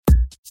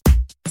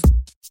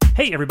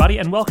Hey, everybody,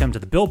 and welcome to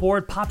the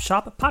Billboard Pop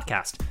Shop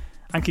Podcast.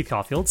 I'm Keith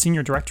Caulfield,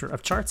 Senior Director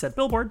of Charts at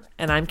Billboard.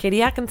 And I'm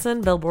Katie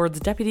Atkinson,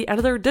 Billboard's Deputy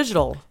Editor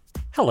Digital.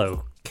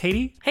 Hello,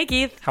 Katie. Hey,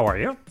 Keith. How are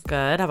you?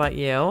 Good. How about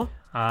you?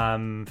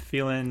 I'm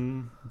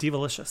feeling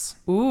divalicious.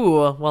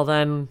 Ooh, well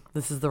then,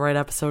 this is the right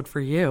episode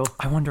for you.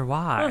 I wonder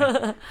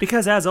why.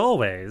 Because as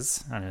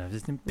always, I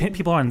don't know,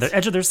 people are on the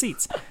edge of their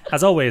seats.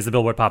 As always, the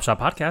Billboard Pop Shop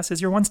Podcast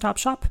is your one-stop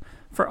shop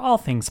for all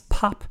things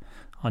pop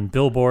on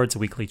Billboard's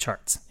weekly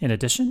charts. In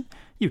addition,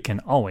 you can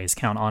always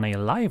count on a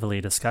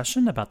lively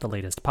discussion about the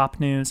latest pop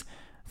news,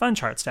 fun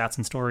chart stats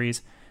and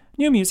stories,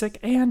 new music,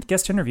 and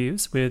guest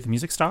interviews with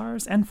music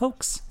stars and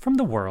folks from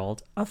the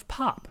world of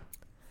pop.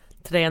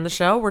 Today on the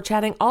show, we're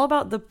chatting all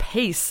about the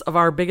pace of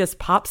our biggest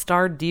pop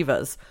star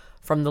divas.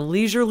 From the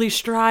leisurely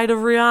stride of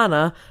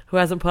Rihanna, who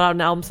hasn't put out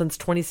an album since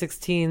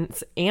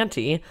 2016's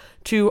Auntie,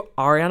 to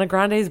Ariana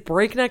Grande's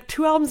breakneck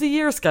 2 albums a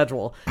year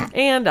schedule,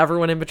 and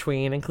everyone in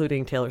between,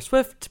 including Taylor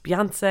Swift,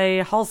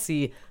 Beyonce,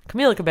 Halsey,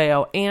 Camila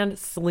Cabello, and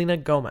Selena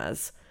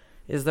Gomez.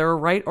 Is there a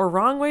right or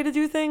wrong way to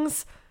do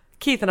things?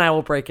 Keith and I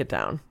will break it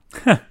down.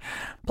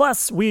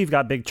 Plus, we've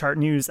got big chart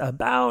news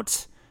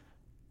about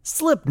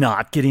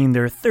Slipknot getting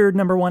their third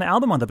 #1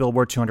 album on the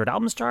Billboard 200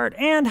 Albums chart,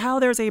 and how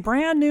there's a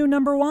brand new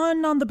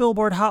 #1 on the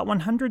Billboard Hot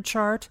 100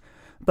 chart.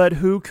 But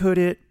who could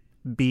it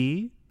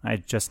be? I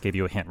just gave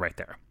you a hint right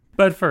there.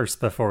 But first,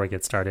 before we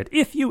get started,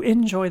 if you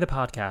enjoy the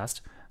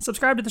podcast,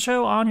 subscribe to the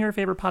show on your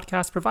favorite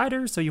podcast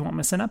provider so you won't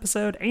miss an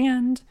episode.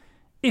 And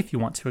if you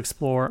want to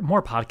explore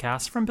more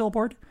podcasts from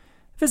Billboard,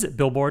 visit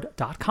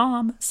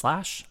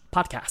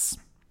billboard.com/podcasts.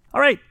 All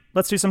right,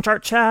 let's do some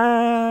chart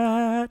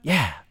chat.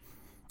 Yeah.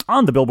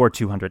 On the Billboard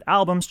 200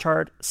 Albums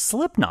chart,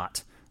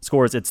 Slipknot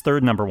scores its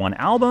third #1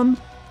 album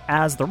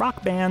as the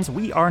rock band's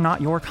We Are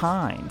Not Your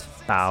Kind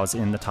bows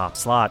in the top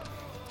slot.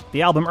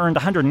 The album earned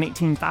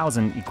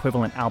 118,000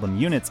 equivalent album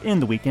units in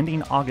the week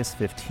ending August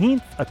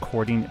 15th,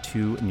 according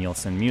to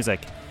Nielsen Music.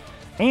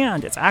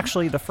 And it's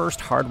actually the first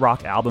hard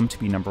rock album to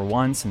be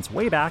 #1 since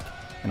way back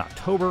in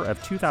October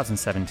of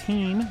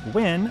 2017,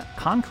 when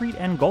Concrete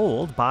and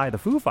Gold by the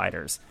Foo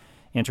Fighters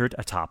entered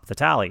atop the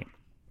tally.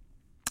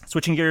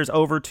 Switching gears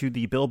over to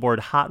the Billboard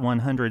Hot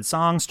 100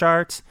 Songs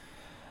chart.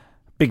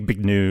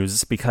 Big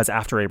news, because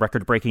after a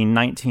record-breaking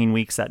 19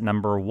 weeks at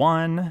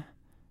 #1,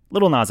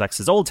 Lil Nas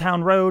X's Old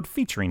Town Road,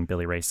 featuring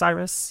Billy Ray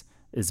Cyrus,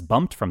 is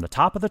bumped from the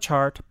top of the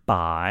chart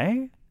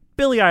by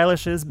Billie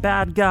Eilish's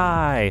Bad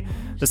Guy.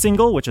 The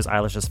single, which is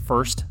Eilish's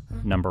first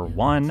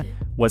 #1,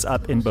 was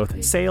up in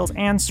both sales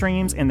and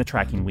streams in the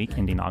tracking week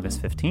ending August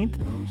 15th,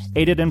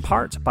 aided in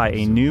part by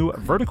a new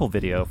vertical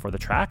video for the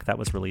track that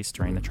was released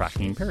during the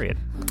tracking period.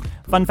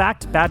 Fun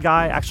fact, Bad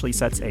Guy actually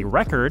sets a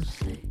record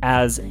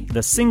as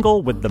the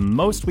single with the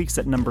most weeks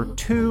at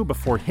 #2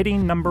 before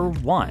hitting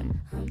 #1.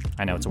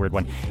 I know, it's a weird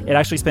one. It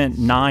actually spent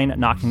 9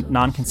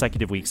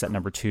 non-consecutive weeks at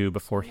 #2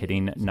 before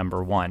hitting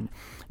 #1.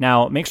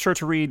 Now, make sure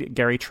to read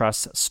Gary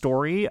Truss'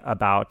 story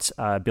about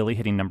Billie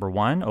hitting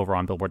 #1 over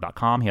on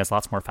Billboard.com. He has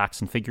lots more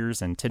facts and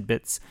figures and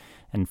tidbits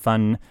and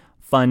fun,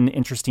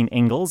 interesting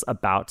angles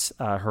about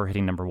her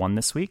hitting #1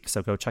 this week.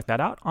 So go check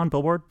that out on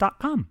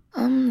Billboard.com.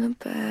 I'm the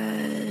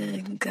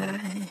bad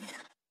guy.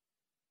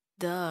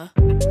 Duh.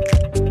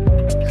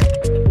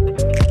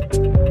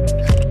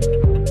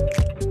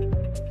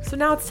 So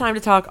now it's time to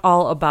talk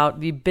all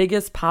about the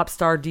biggest pop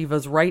star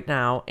divas right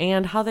now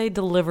and how they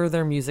deliver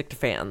their music to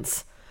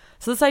fans.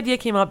 So this idea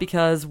came up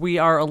because we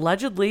are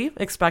allegedly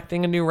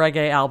expecting a new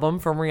reggae album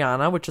from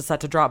Rihanna, which is set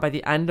to drop by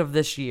the end of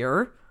this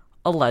year,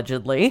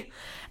 allegedly,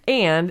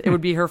 and it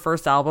would be her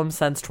first album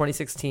since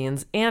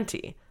 2016's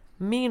Auntie.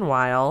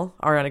 Meanwhile,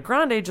 Ariana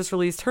Grande just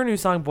released her new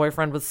song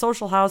Boyfriend with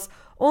Social House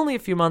only a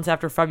few months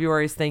after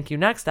February's Thank You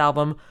Next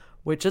album,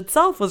 which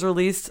itself was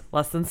released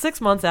less than 6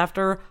 months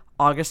after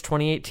August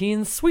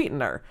 2018's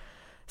Sweetener.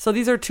 So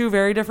these are two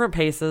very different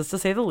paces, to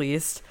say the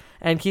least,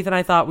 and Keith and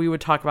I thought we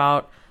would talk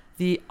about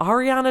the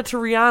Ariana to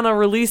Rihanna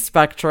release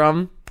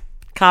spectrum,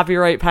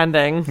 copyright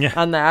pending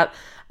on that,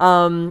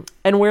 and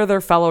where their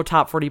fellow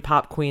top 40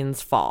 pop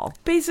queens fall.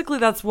 Basically,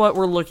 that's what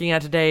we're looking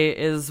at today,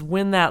 is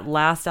when that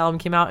last album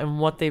came out and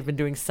what they've been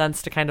doing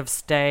since to kind of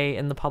stay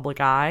in the public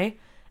eye.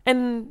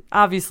 And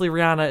obviously,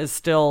 Rihanna is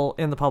still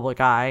in the public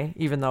eye,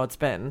 even though it's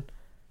been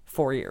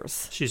 4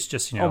 years. She's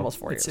just, almost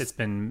 4 years. It's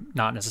been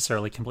not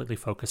necessarily completely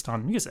focused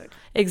on music.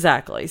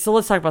 Exactly. So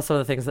let's talk about some of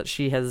the things that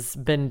she has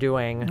been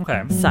doing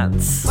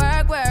since.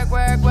 Work.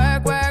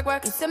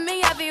 You see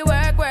me heavy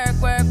work.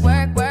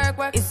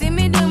 You see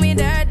me do me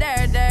dirt.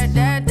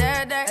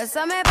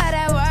 So me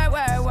better work.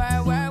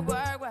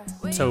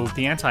 So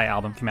the Anti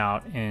album came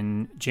out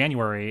in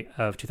January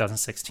of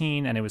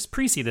 2016, and it was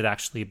preceded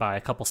actually by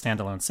a couple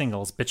standalone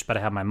singles, Bitch Better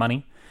Have My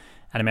Money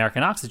and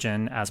American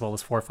Oxygen, as well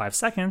as 4 or 5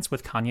 Seconds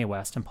with Kanye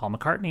West and Paul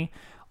McCartney,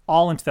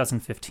 all in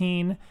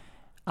 2015.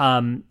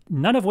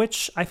 None of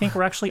which I think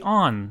were actually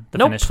on the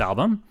finished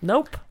album.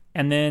 Nope.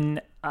 And then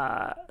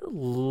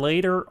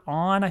later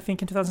on, I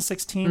think in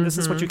 2016, This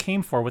Is What You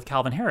Came For with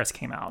Calvin Harris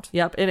came out.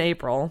 Yep, in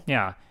April.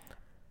 Yeah.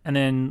 And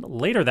then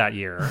later that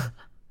year,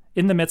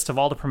 in the midst of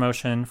all the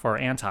promotion for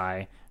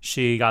Anti,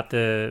 she got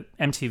the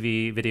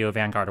MTV Video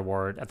Vanguard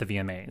Award at the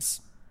VMAs.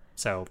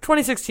 So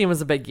 2016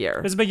 was a big year.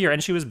 It was a big year,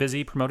 and she was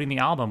busy promoting the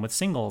album with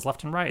singles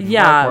left and right.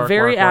 Yeah,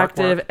 very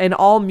active and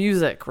all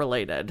music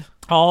related.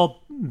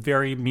 All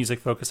very music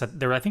focused. I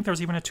think there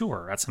was even a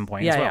tour at some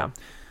point as well. Yeah.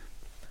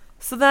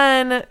 So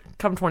then,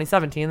 come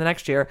 2017, the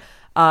next year,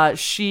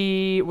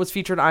 she was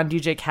featured on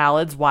DJ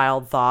Khaled's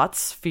Wild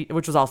Thoughts,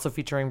 which was also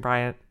featuring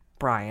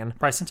Bryson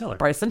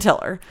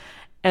Tiller.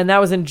 And that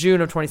was in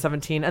June of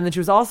 2017. And then she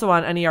was also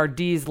on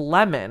NERD's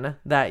Lemon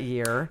that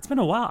year. It's been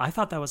a while. I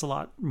thought that was a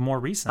lot more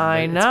recent.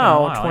 I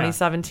know,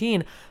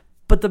 2017. Yeah.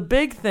 But the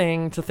big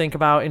thing to think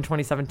about in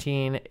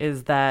 2017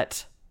 is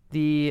that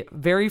the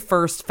very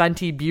first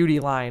Fenty Beauty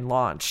line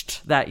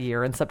launched that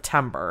year in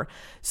September.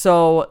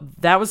 So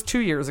that was 2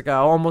 years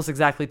ago, almost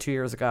exactly 2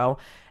 years ago.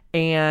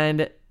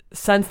 And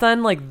since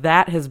then, like,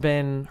 that has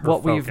been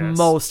what we've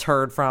most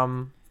heard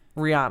from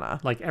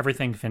Rihanna. Like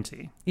everything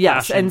Fenty.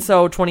 Yes. Fashion. And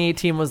so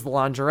 2018 was the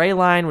lingerie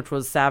line, which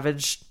was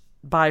Savage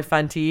by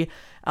Fenty,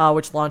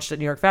 which launched at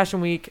New York Fashion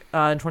Week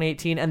in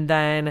 2018. And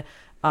then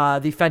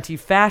the Fenty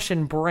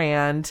fashion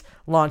brand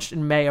launched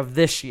in May of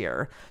this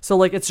year. So,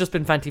 like, it's just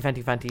been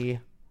Fenty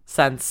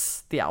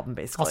since the album,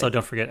 basically. Also,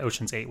 don't forget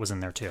Ocean's 8 was in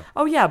there, too.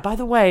 Oh, yeah. By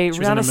the way,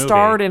 Rihanna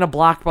starred in a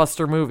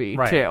blockbuster movie,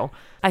 right, too.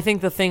 I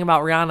think the thing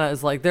about Rihanna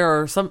is, like, there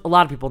are a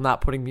lot of people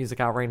not putting music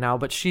out right now,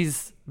 but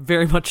she's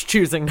very much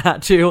choosing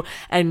not to.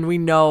 And we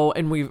know,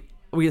 and we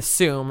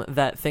assume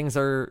that things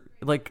are,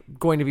 like,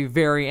 going to be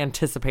very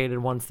anticipated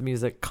once the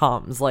music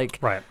comes. Like,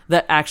 right,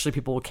 that actually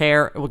people will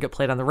care, it will get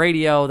played on the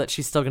radio, that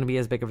she's still going to be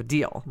as big of a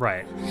deal.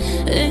 Right.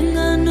 Ain't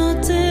got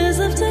no tears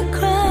left to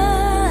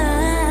cry.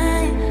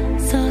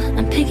 So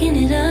I'm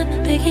picking it up.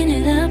 I'm picking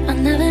it up.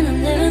 I'm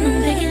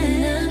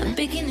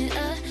picking it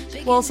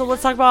up. Well, so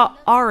let's talk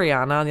about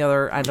Ariana on the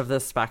other end of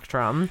this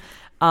spectrum.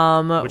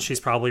 Which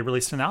she's probably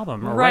released an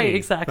album already. Right,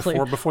 exactly.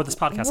 Before this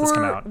podcast has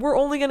come out. We're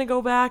only going to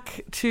go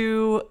back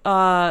to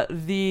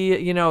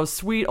the,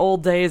 sweet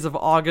old days of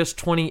August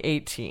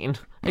 2018.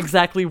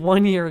 Exactly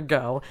 1 year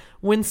ago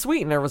when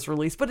Sweetener was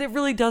released. But it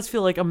really does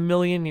feel like a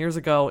million years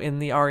ago in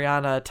the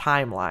Ariana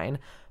timeline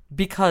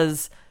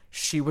because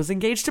she was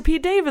engaged to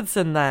Pete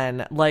Davidson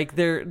then. Like,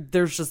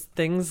 there's just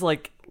things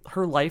like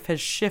her life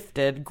has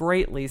shifted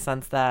greatly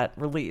since that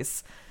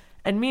release.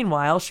 And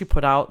meanwhile, she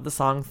put out the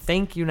song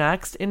Thank You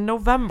Next in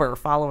November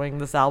following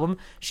this album.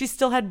 She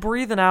still had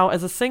Breathin' Out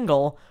as a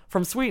single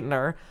from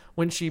Sweetener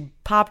when she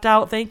popped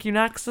out Thank You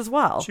Next as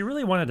well. She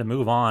really wanted to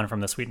move on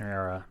from the Sweetener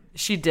era.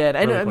 She did.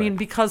 And really I mean,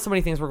 because so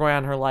many things were going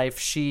on in her life,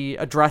 she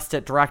addressed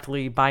it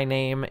directly by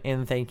name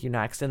in Thank You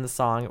Next in the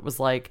song. It was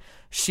like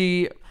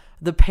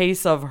the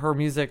pace of her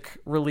music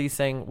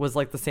releasing was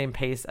like the same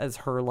pace as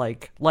her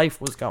like life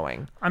was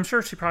going. I'm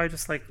sure she probably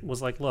just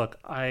was like, look,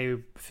 I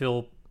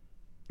feel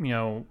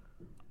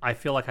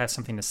like I have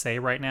something to say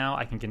right now.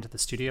 I can get into the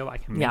studio. I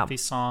can make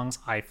these songs.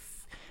 I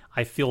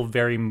feel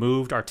very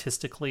moved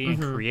artistically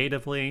and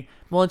creatively.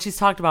 Well, and she's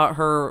talked about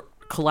her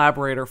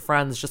collaborator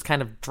friends just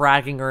kind of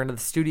dragging her into the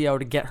studio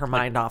to get her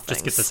mind off things.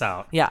 Just get this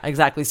out. Yeah,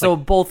 exactly. So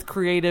both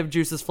creative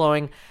juices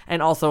flowing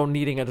and also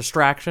needing a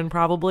distraction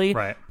probably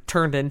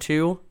turned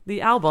into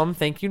the album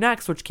Thank You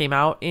Next, which came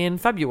out in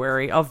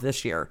February of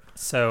this year.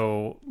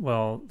 So,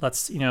 well,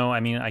 let's,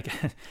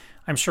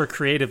 I'm sure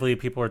creatively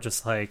people are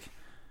just like,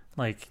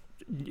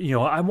 they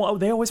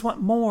always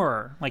want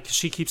more. Like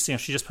she keeps,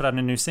 she just put out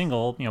a new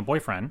single,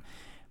 Boyfriend.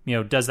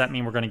 Does that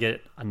mean we're going to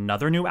get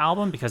another new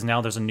album? Because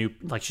now there's a new,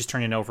 she's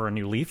turning over a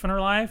new leaf in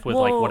her life with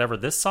whatever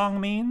this song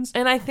means.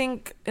 And I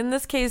think in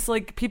this case,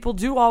 people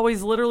do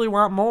always literally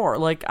want more.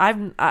 Like I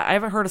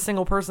haven't heard a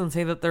single person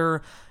say that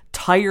they're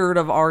tired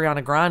of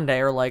Ariana Grande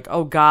or like,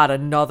 oh God,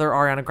 another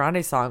Ariana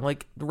Grande song.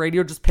 Like the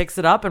radio just picks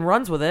it up and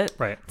runs with it.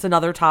 Right. It's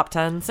another top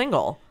 10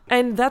 single.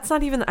 And that's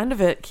not even the end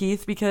of it,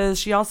 Keith, because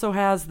she also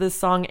has this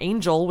song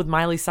Angel with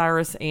Miley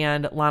Cyrus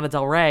and Lana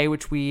Del Rey,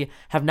 which we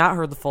have not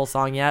heard the full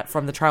song yet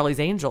from the Charlie's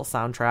Angels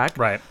soundtrack.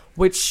 Right.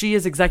 Which she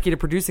is executive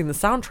producing the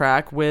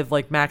soundtrack with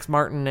Max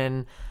Martin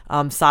and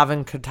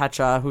Savan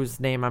Kotecha, whose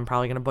name I'm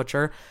probably going to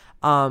butcher.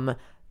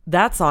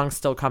 That song's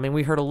still coming.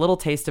 We heard a little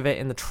taste of it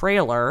in the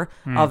trailer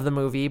of the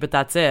movie, but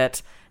that's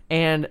it.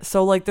 And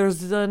so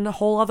there's a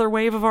whole other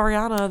wave of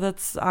Ariana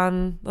that's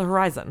on the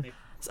horizon.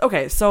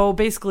 Okay, so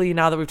basically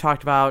now that we've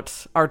talked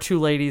about our two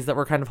ladies that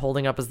we're kind of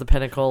holding up as the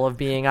pinnacle of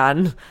being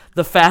on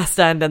the fast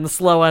end and the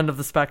slow end of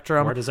the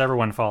spectrum. Where does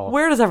everyone fall?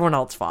 Where does everyone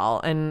else fall?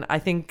 And I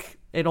think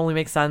it only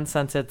makes sense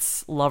since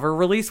it's Lover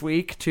release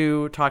week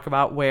to talk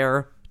about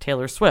where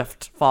Taylor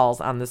Swift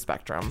falls on this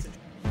spectrum.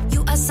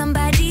 You are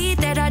somebody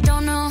that I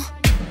don't know,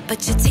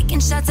 but you're taking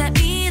shots at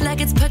me like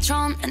it's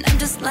Patron, and I'm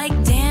just like,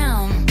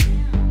 damn.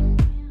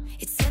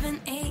 It's 7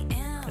 a.m.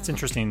 It's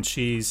interesting.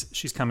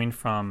 She's coming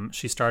from,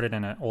 she started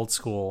in an old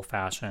school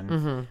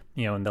fashion,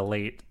 in the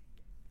late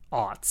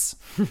aughts,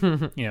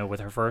 with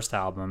her first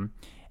album.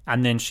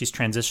 And then she's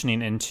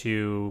transitioning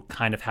into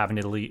kind of having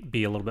to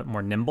be a little bit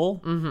more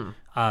nimble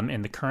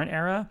in the current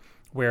era,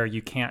 where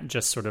you can't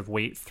just sort of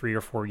wait 3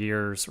 or 4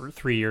 years or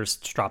 3 years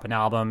to drop an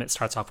album. It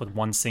starts off with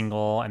one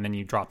single and then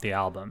you drop the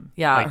album.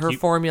 Yeah, Like, her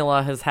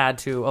formula has had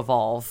to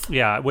evolve.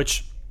 Yeah,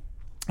 which,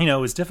 you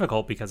know, is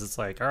difficult because it's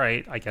like, all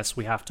right, I guess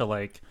we have to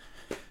like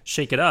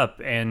shake it up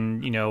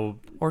and, you know,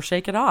 Or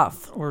shake it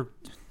off. or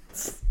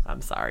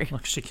I'm sorry.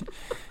 look, you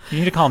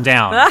need to calm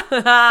down.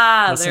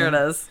 There it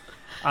is.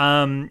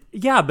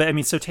 Yeah, but I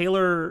mean, so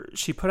Taylor,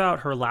 she put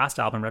out her last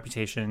album,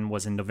 Reputation,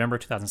 was in November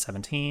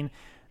 2017.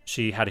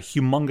 She had a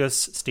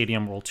humongous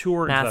stadium world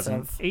tour in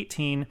Massive.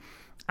 2018.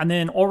 And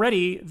then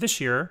already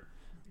this year,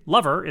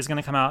 Lover is going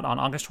to come out on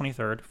August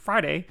 23rd,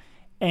 Friday.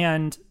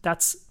 And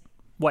that's,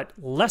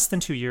 less than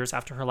 2 years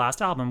after her last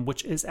album,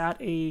 which is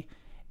at a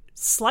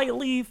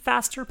slightly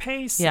faster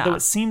pace. Yeah. Though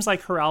it seems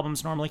like her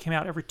albums normally came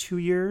out every 2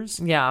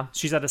 years. Yeah.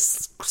 She's at a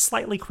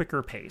slightly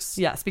quicker pace.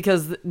 Yes,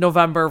 because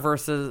November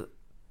versus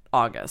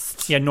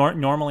August. Yeah,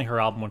 normally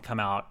her album would come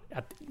out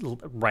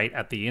right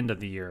at the end of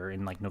the year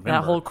in like November.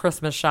 That whole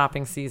Christmas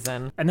shopping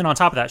season. And then on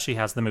top of that, she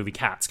has the movie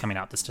Cats coming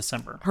out this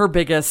December. Her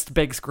biggest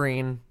big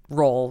screen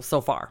role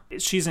so far.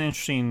 She's an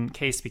interesting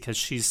case because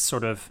she's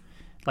sort of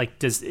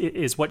like,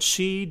 is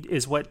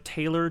what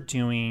Taylor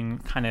doing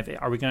kind of,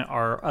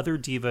 are other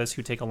divas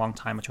who take a long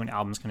time between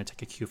albums going to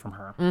take a cue from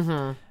her?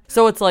 Mm-hmm.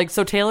 So it's like,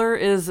 so Taylor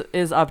is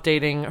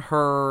updating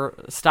her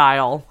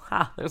style.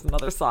 There's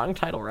another song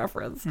title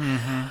reference.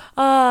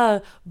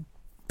 Mm-hmm.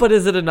 But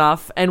is it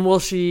enough? And will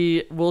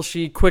she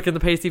quicken the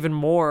pace even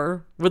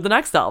more with the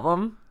next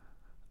album?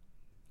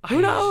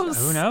 Who knows?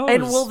 Who knows?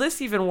 And will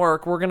this even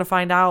work? We're gonna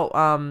find out.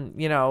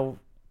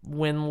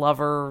 When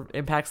Lover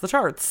impacts the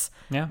charts.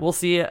 Yeah, we'll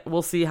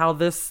see how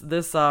this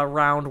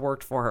round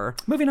worked for her.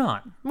 Moving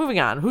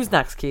on. Who's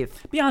next,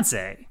 Keith?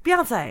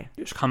 Beyonce.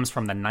 Which comes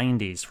from the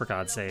 90s, for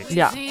God's sake.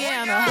 Yeah.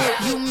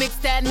 You mix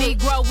that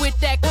Negro with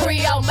that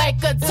Creole,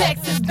 make a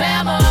Texas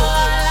Bama.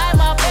 I like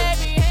my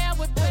baby hair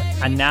with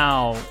baby. And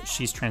now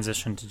she's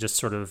transitioned to just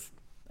sort of,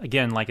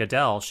 again, like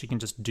Adele, she can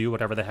just do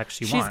whatever the heck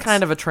she wants. She's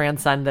kind of a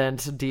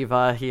transcendent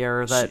diva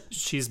here. That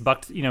she's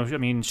bucked, I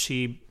mean,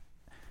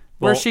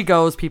 where she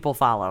goes, people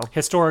follow.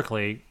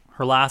 Historically,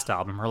 her last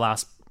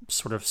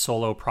sort of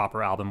solo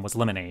proper album was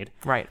Lemonade.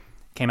 Right.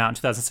 Came out in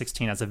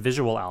 2016 as a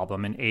visual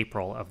album in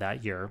April of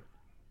that year.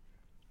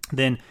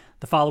 Then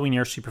the following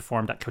year, she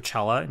performed at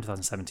Coachella in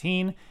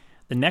 2017.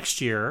 The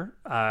next year,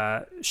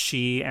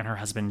 she and her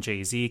husband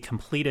Jay-Z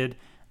completed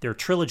their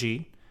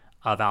trilogy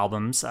of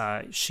albums.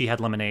 She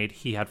had Lemonade,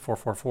 he had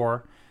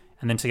 444,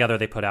 and then together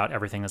they put out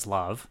Everything Is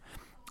Love.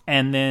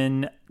 And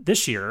then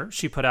this year,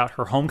 she put out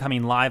her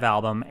Homecoming live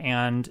album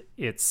and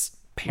its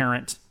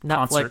parent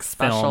concert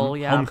special,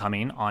 film,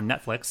 Homecoming, on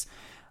Netflix.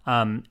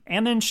 And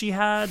then she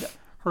had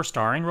her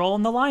starring role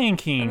in The Lion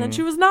King. And then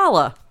she was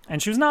Nala. In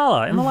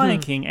The Lion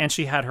King. And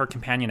she had her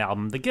companion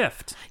album, The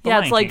Gift.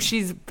 It's like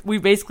we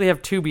basically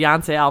have two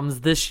Beyonce albums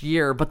this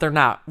year, but they're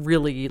not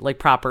really like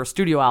proper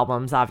studio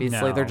albums,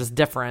 obviously. No. They're just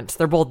different.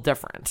 They're both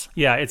different.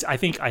 Yeah, I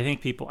think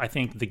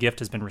The Gift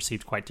has been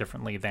received quite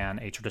differently than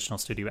a traditional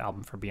studio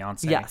album for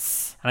Beyonce.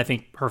 Yes. And I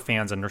think her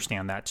fans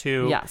understand that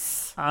too.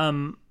 Yes.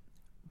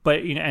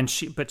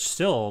 But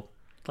still,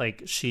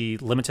 like, she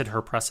limited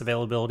her press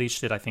availability.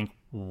 She did, I think,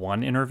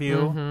 one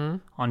interview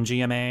on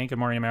GMA, Good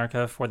Morning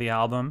America, for the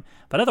album.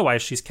 But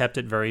otherwise, she's kept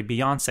it very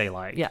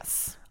Beyonce-like.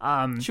 Yes.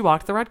 She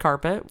walked the red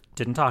carpet.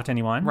 Didn't talk to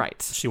anyone. Right.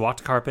 She walked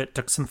the carpet,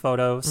 took some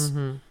photos,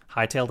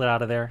 hightailed it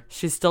out of there.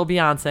 She's still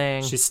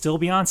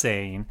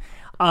Beyonceing.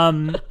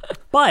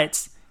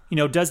 But,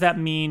 does that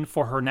mean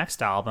for her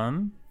next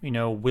album,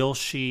 will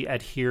she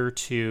adhere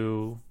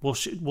to, will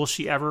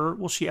she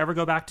ever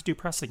go back to do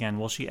press again?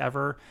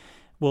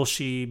 Will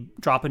she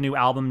drop a new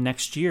album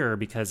next year?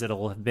 Because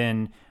it'll have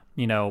been,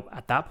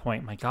 at that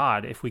point, my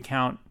God, if we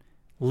count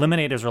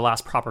Lemonade as her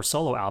last proper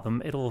solo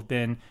album, it'll have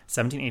been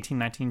 17, 18,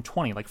 19,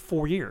 20, like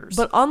 4 years.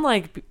 But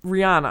unlike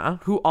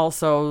Rihanna, who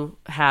also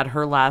had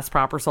her last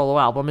proper solo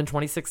album in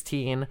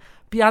 2016,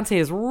 Beyonce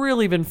has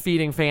really been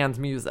feeding fans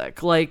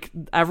music. Like,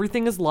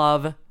 Everything Is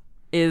Love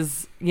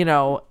is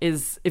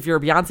if you're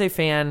a Beyonce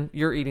fan,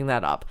 you're eating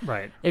that up.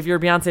 Right. If you're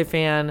a Beyonce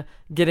fan,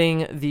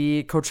 getting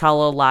the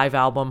Coachella live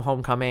album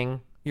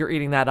Homecoming, you're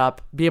eating that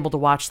up. Be able to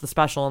watch the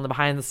special and the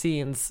behind the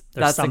scenes,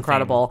 that's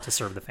incredible. To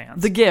serve the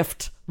fans. The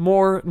Gift,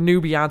 more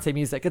new Beyonce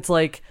music. It's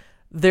like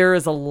there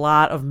is a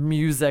lot of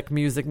music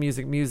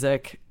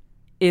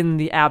in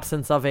the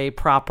absence of a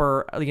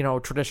proper,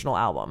 traditional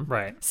album.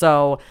 Right.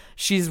 So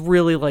she's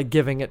really like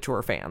giving it to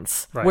her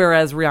fans. Right.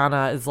 Whereas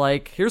Rihanna is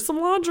like, here's some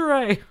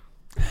lingerie.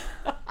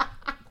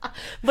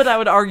 But I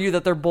would argue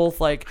that they're both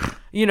like,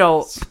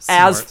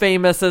 as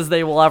famous as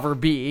they will ever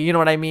be. You know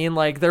what I mean?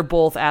 Like, they're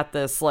both at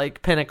this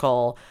like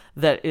pinnacle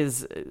that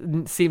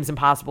seems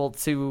impossible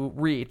to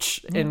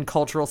reach in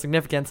cultural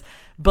significance.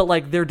 But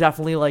like, they're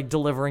definitely like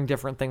delivering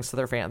different things to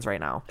their fans right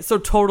now. So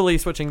totally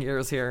switching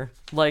gears here.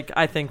 Like,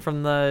 I think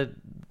from the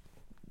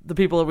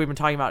people that we've been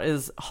talking about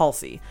is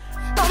Halsey.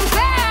 But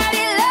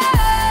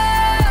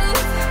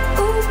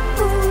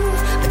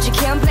you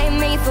can't blame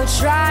me for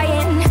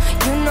trying.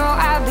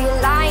 I'd be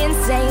lying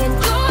saying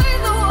you're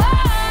the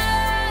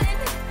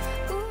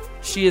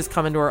one. She she has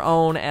come into her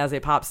own as a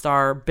pop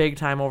star big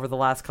time over the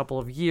last couple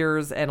of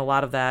years, and a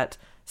lot of that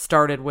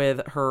started with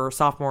her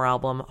sophomore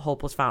album,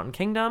 Hopeless Fountain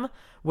Kingdom,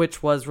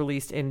 which was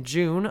released in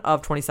June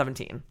of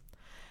 2017.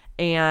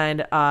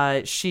 And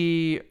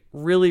she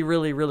really,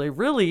 really, really,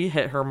 really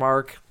hit her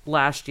mark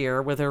last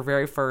year with her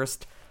very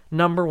first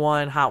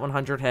 #1 Hot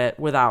 100 hit,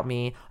 Without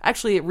Me.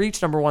 Actually, it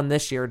reached #1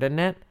 this year, didn't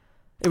it?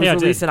 It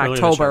was released in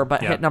October,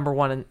 but hit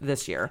 #1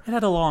 this year. It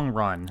had a long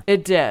run.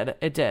 It did.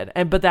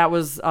 But that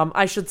was,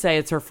 I should say,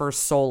 it's her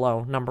first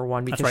solo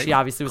 #1 because she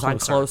obviously was on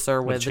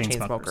Closer with the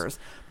Chainsmokers.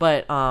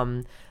 But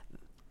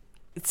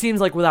it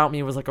seems like Without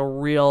Me was like a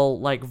real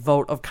like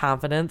vote of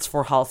confidence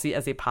for Halsey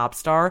as a pop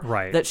star.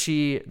 Right. That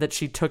she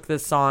took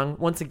this song,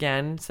 once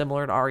again,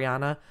 similar to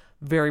Ariana,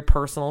 very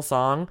personal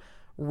song,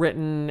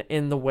 written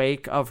in the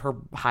wake of her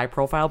high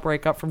profile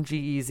breakup from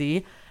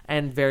G-Eazy,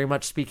 and very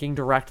much speaking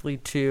directly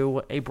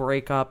to a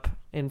breakup,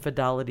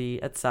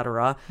 infidelity,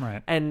 etc.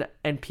 Right. And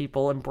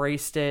people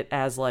embraced it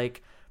as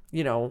like,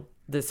 you know,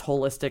 this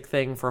holistic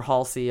thing for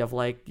Halsey of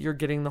like, you're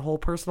getting the whole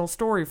personal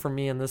story from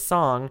me in this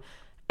song.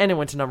 And it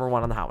went to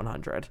 #1 on the Hot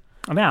 100.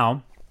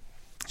 Now,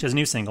 she has a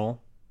new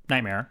single,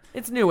 Nightmare.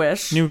 It's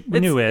newish.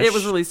 Newish. It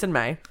was released in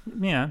May.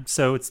 Yeah,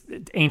 so it's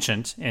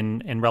ancient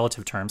in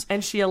relative terms.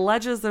 And she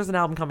alleges there's an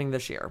album coming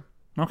this year.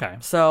 Okay.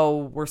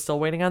 So we're still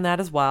waiting on that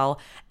as well.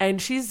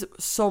 And she's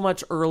so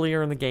much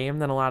earlier in the game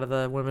than a lot of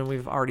the women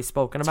we've already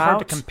spoken about. It's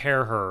hard to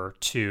compare her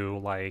to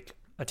like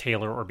a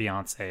Taylor or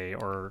Beyonce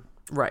or,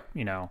 right,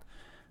 you know.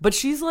 But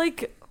she's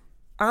like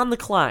on the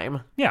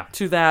climb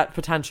to that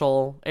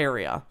potential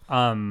area.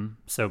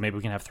 So maybe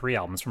we can have 3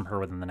 albums from her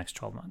within the next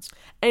 12 months.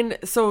 And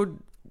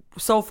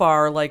so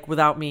far, like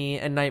Without Me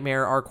and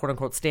Nightmare are quote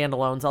unquote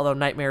standalones, although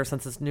Nightmare,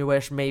 since it's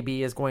newish,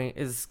 maybe is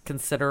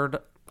considered,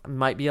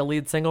 might be a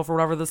lead single for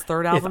whatever this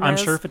third album is. I'm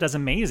sure if it does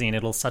amazing,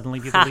 it'll suddenly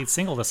be the lead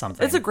single to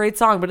something. It's a great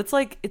song, but it's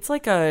like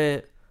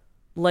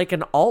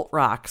an alt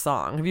rock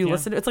song. Have you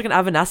listened? It's like an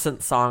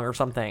Evanescence song or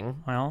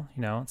something. Well,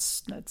 you know,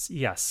 it's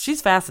yes.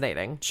 She's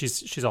fascinating.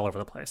 She's all over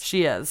the place.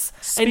 She is.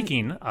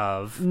 Speaking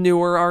of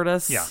newer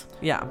artists,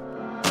 yeah.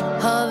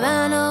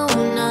 Havana,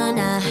 ooh, na,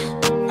 na.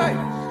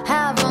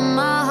 Half of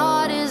my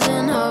heart is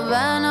in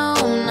Havana,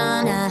 ooh,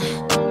 na, na.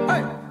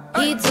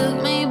 He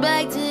took me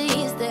back to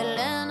East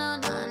Atlanta,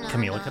 na, na.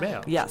 Camila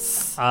Cabello.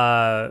 Yes.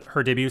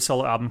 Her debut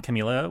solo album,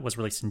 Camila, was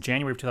released in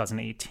January of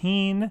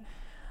 2018.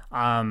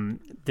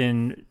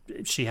 Then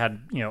she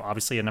had, you know,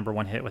 obviously a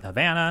 #1 hit with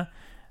Havana.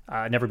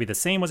 Never Be the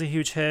Same was a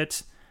huge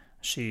hit.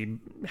 She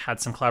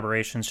had some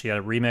collaborations. She had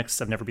a remix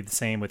of Never Be the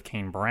Same with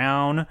Kane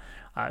Brown.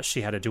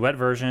 She had a duet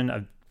version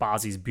of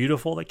Bozzy's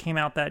Beautiful that came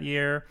out that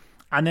year.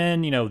 And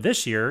then, you know,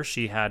 this year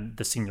she had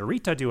the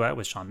Señorita duet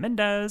with Shawn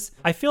Mendes.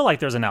 I feel like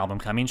there's an album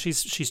coming.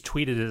 She's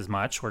tweeted as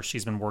much, where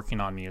she's been working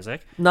on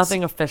music.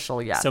 Nothing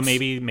official yet. So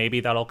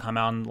maybe that'll come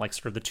out on like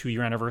sort of the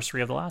 2-year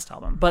anniversary of the last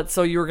album. But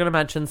so you were going to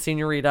mention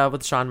Señorita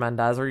with Shawn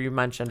Mendes, or you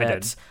mentioned I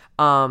it. did.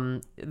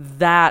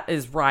 That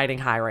is riding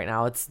high right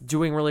now. It's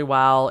doing really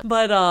well.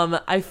 But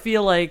I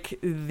feel like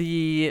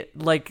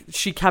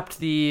she kept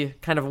the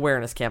kind of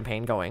awareness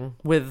campaign going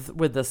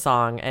with this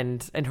song,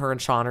 and her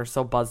and Shawn are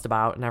so buzzed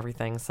about and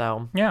everything.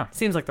 So yeah,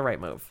 seems like the right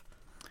move.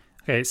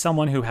 Okay,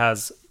 someone who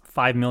has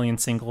 5 million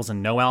singles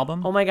and no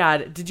album. Oh my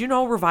God! Did you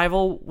know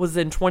Revival was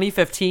in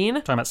 2015?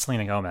 Talking about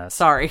Selena Gomez.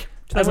 Sorry,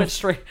 I went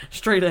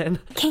straight in.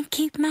 Can't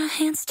keep my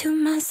hands to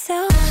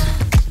myself.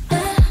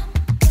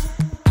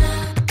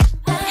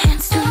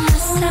 Hands to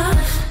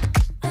myself.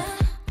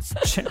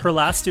 Her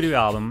last studio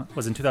album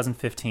was in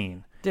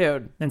 2015.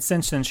 Dude. And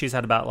since then, she's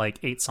had about like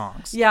 8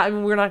 songs. Yeah, I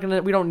mean, we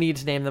don't need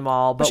to name them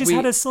all. But she's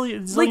had a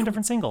zillion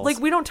different singles. Like,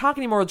 we don't talk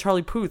anymore with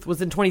Charlie Puth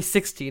was in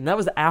 2016. That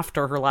was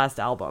after her last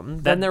album.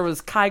 Then there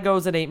was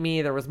Kygo's It Ain't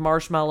Me. There was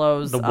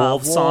Marshmallows. The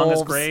Wolves song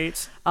is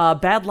great.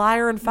 Bad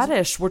Liar and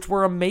Fetish, which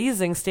were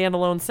amazing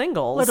standalone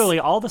singles. Literally,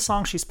 all the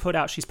songs she's put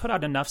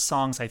out enough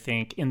songs, I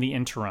think, in the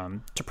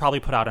interim to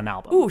probably put out an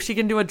album. Ooh, she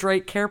can do a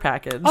Drake care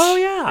package. Oh,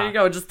 yeah. There you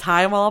go. Just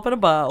tie them all up in a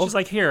bow. She's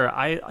like,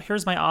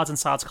 here's my odds and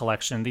sods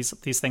collection.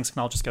 These things can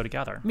all just go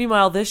together.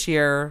 Meanwhile, this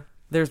year,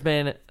 there's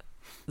been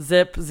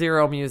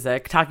zero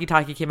music. Taki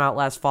Taki came out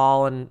last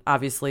fall, and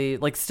obviously,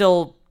 like,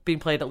 still being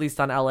played at least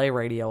on LA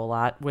radio a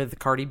lot with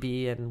Cardi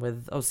B and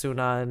with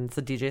Ozuna, and it's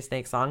a DJ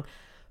Snake song.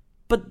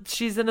 But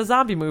she's in a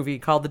zombie movie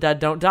called The Dead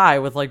Don't Die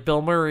with like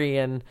Bill Murray,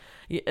 and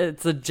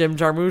it's a Jim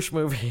Jarmusch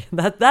movie.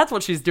 That's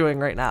what she's doing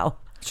right now.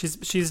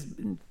 She's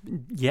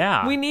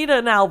yeah. We need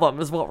an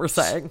album, is what we're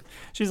saying.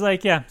 She's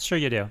like, yeah, sure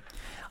you do.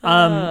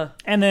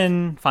 And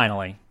then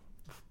finally,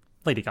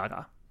 Lady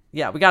Gaga.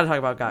 Yeah, we got to talk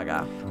about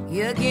Gaga.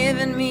 You're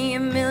giving me a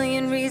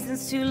million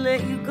reasons to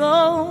let you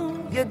go.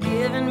 You're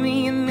giving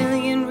me a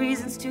million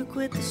reasons to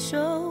quit the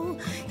show.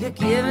 You're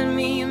giving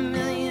me a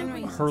million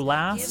reasons. Her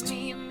last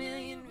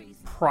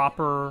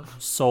proper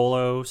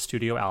solo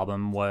studio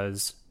album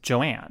was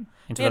Joanne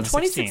in 2016. Yeah,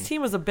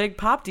 2016 was a big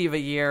pop diva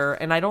year,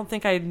 and I don't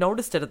think I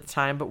noticed it at the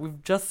time, but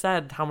we've just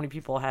said how many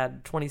people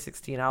had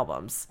 2016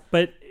 albums.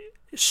 But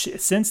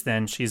since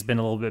then, she's been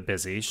a little bit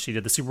busy. She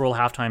did the Super Bowl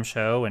halftime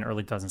show in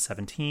early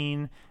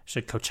 2017. She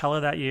did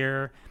Coachella that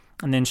year.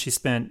 And then she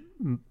spent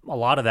a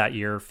lot of that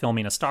year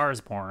filming A Star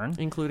Is Born.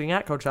 Including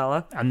at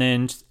Coachella. And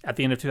then at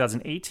the end of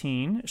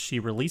 2018, she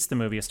released the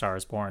movie A Star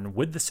Is Born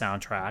with the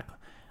soundtrack.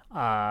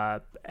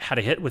 Had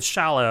a hit with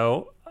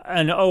Shallow.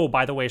 And oh,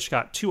 by the way, she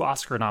got 2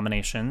 Oscar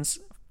nominations.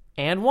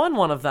 And won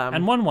one of them.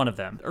 And won one of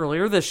them.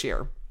 Earlier this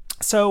year.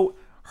 So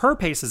her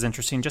pace is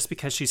interesting just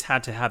because she's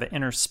had to have it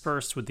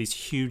interspersed with these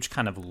huge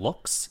kind of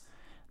looks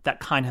that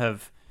kind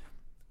of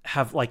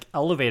have like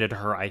elevated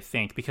her, I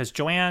think, because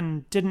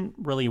Joanne didn't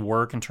really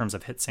work in terms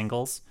of hit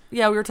singles.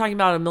 Yeah, we were talking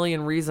about A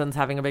Million Reasons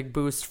having a big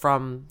boost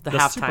from the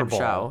Super halftime Bowl.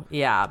 show.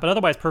 Yeah. But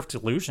otherwise, Perfect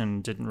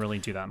Illusion didn't really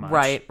do that much.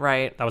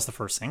 Right. That was the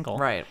first single.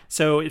 Right.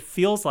 So it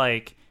feels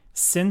like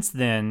since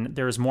then,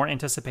 there's more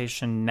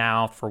anticipation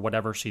now for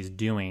whatever she's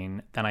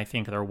doing than I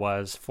think there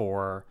was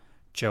for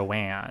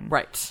Joanne.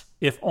 Right.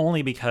 If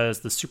only because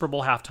the Super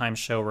Bowl halftime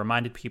show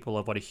reminded people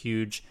of what a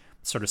huge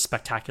sort of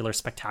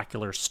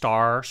spectacular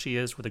star she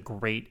is with a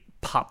great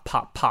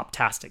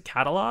pop-tastic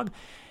catalog.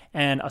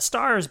 And A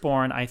Star Is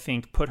Born, I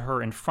think, put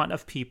her in front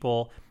of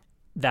people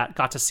that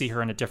got to see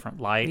her in a different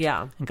light.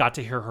 Yeah. And got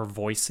to hear her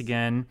voice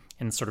again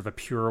in sort of a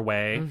pure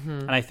way.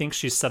 And I think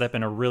she's set up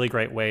in a really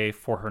great way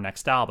for her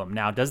next album.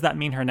 Now, does that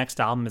mean her next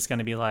album is going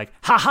to be like,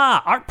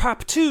 haha, Art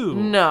Pop 2?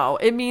 No,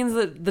 it means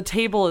that the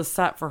table is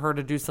set for her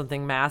to do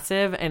something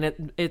massive,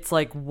 and it's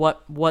like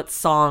what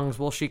songs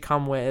will she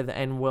come with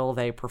and will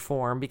they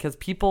perform? Because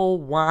people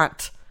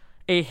want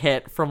a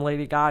hit from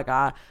Lady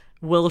Gaga.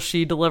 Will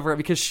she deliver it?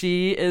 Because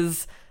she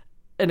is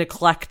an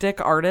eclectic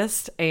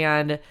artist,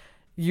 and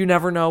you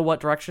never know what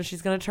direction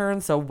she's going to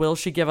turn. So will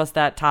she give us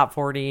that top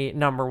 40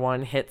 number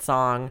 1 hit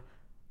song?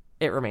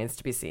 It remains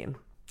to be seen.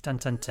 Dun,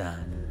 dun,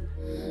 dun.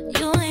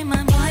 You ain't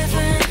my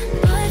boyfriend,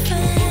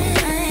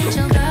 I ain't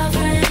your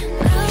girlfriend,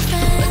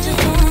 but you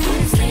don't want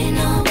to say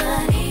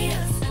nobody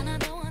else, and I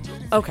don't want you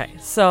to. Okay,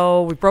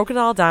 so we've broken it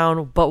all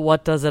down, but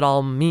what does it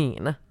all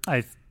mean?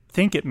 I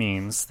think it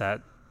means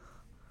that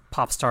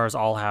pop stars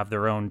all have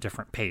their own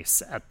different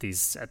pace at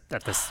this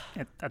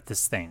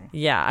thing.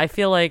 Yeah, I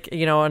feel like,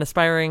 an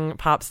aspiring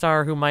pop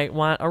star who might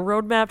want a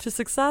roadmap to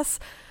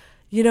success,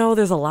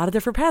 there's a lot of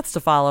different paths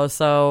to follow,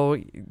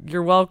 so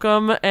you're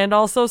welcome and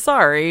also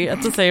sorry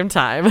at the same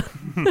time.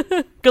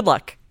 Good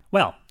luck.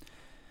 Well,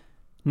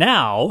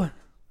 now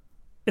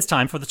it's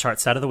time for the chart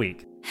set of the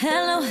week.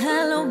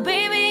 Hello,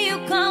 baby,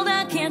 you called,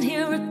 I can't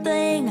hear a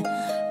thing.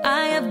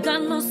 I have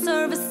got no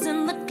service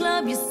in the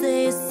club, you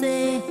say.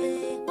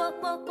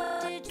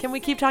 Can we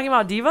keep talking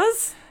about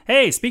divas?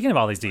 Hey, speaking of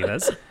all these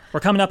divas, we're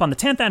coming up on the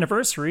 10th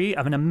anniversary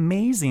of an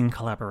amazing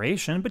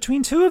collaboration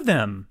between 2 of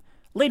them.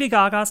 Lady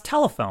Gaga's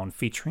Telephone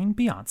featuring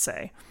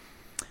Beyonce.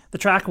 The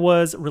track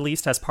was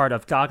released as part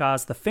of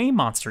Gaga's The Fame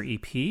Monster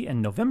EP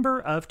in November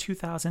of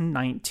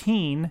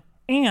 2019,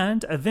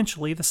 and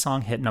eventually the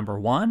song hit number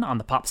 1 on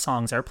the Pop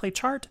Songs Airplay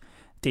chart,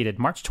 dated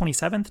March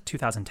 27th,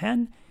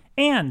 2010,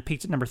 and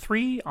peaked at number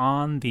 3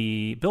 on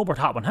the Billboard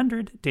Hot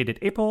 100, dated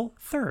April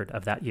 3rd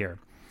of that year.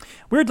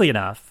 Weirdly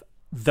enough,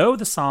 though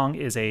the song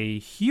is a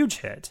huge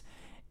hit,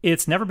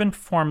 it's never been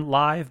performed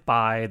live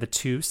by the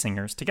 2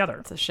 singers together.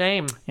 It's a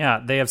shame. Yeah,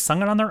 they have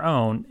sung it on their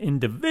own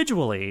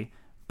individually,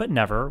 but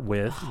never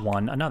with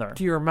one another.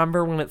 Do you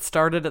remember when it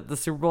started at the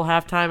Super Bowl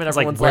halftime and It's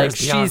like, everyone's where's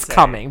she's Beyonce?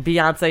 coming.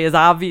 Beyonce is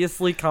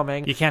obviously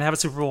coming. You can't have a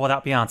Super Bowl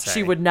without Beyonce.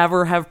 She would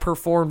never have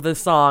performed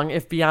this song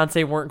if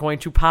Beyonce weren't going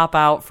to pop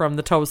out from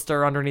the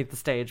toaster underneath the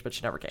stage, but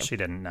she never came. She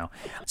didn't know.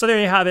 So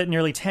there you have it.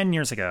 Nearly 10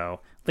 years ago,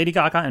 Lady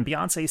Gaga and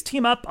Beyonce's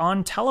team up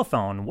on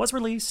Telephone was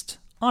released,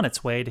 on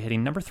its way to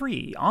hitting number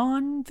 3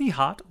 on the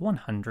Hot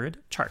 100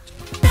 chart.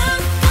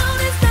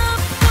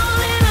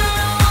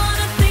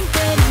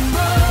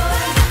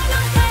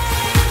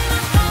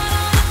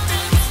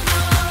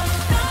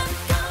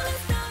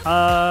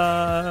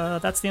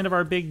 That's the end of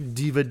our big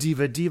diva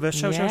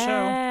show.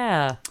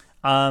 Yeah.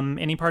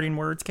 Any parting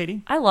words,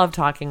 Katie? I love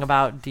talking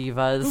about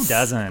divas. Who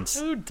doesn't?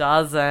 Who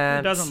doesn't?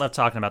 Who doesn't love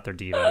talking about their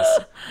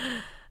divas?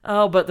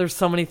 Oh, but there's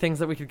so many things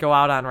that we could go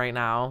out on right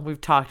now.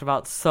 We've talked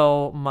about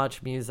so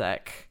much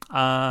music.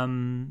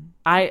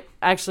 I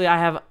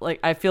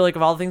feel like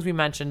of all the things we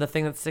mentioned, the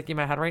thing that's sticking in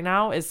my head right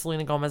now is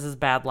Selena Gomez's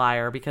Bad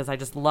Liar, because I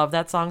just love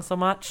that song so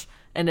much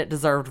and it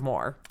deserved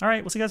more. All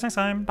right, we'll see you guys next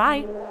time.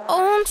 Bye.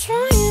 Oh, I'm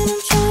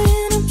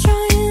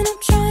trying.